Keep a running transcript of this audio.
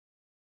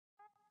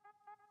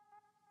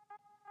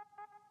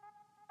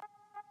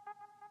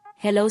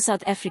Hello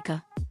South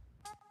Africa.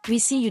 We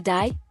see you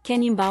die,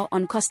 Khanyi Mbau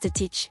on Costa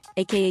Titch,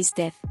 aka's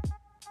death.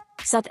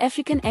 South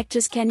African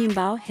actress Khanyi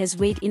Mbau has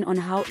weighed in on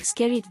how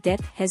scary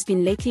death has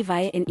been lately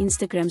via an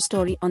Instagram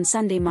story on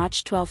Sunday,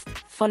 March 12,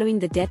 following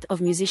the death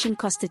of musician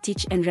Costa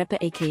Titch and rapper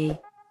aka.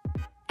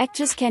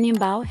 Actress Khanyi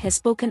Mbau has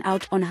spoken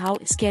out on how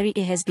scary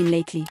it has been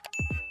lately.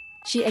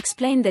 She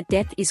explained that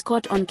death is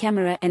caught on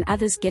camera and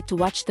others get to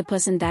watch the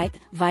person die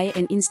via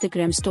an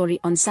Instagram story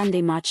on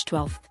Sunday, March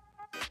 12.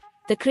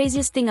 The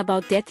craziest thing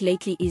about death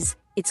lately is,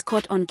 it's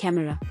caught on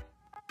camera.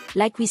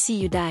 Like we see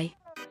you die.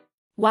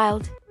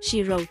 Wild,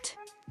 she wrote.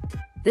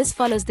 This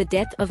follows the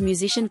death of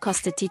musician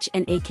Costa Titch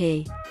and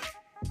aka.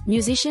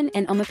 Musician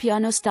and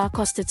Amapiano star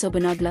Costa,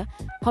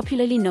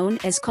 popularly known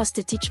as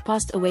Costa Titch,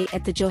 passed away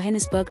at the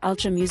Johannesburg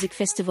Ultra Music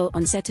Festival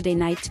on Saturday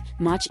night,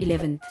 March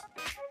 11.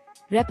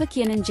 Rapper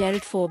Kiernan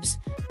Jared Forbes,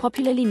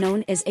 popularly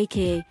known as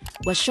aka,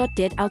 was shot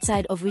dead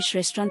outside of Wish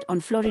Restaurant on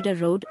Florida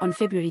Road on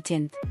February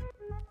 10.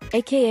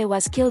 aka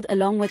was killed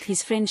along with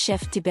his friend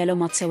chef Tibelo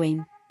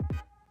Motsawane.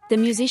 The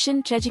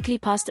musician tragically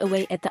passed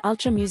away at the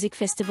Ultra Music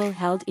Festival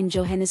held in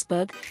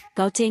Johannesburg,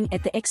 Gauteng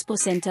at the Expo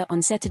Center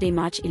on Saturday,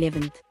 March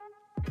 11.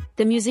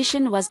 The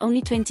musician was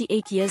only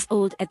 28 years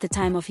old at the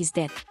time of his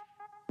death.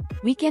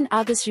 Weekend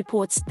Argus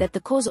reports that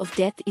the cause of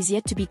death is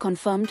yet to be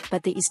confirmed,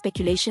 but there is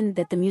speculation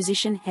that the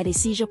musician had a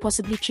seizure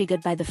possibly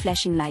triggered by the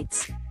flashing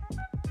lights.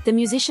 The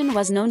musician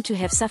was known to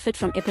have suffered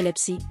from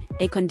epilepsy,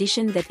 a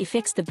condition that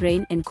affects the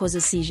brain and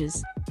causes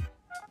seizures.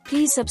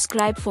 Please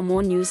subscribe for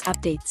more news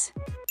updates.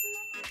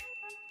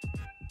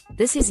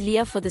 This is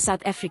Leah for the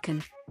South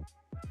African.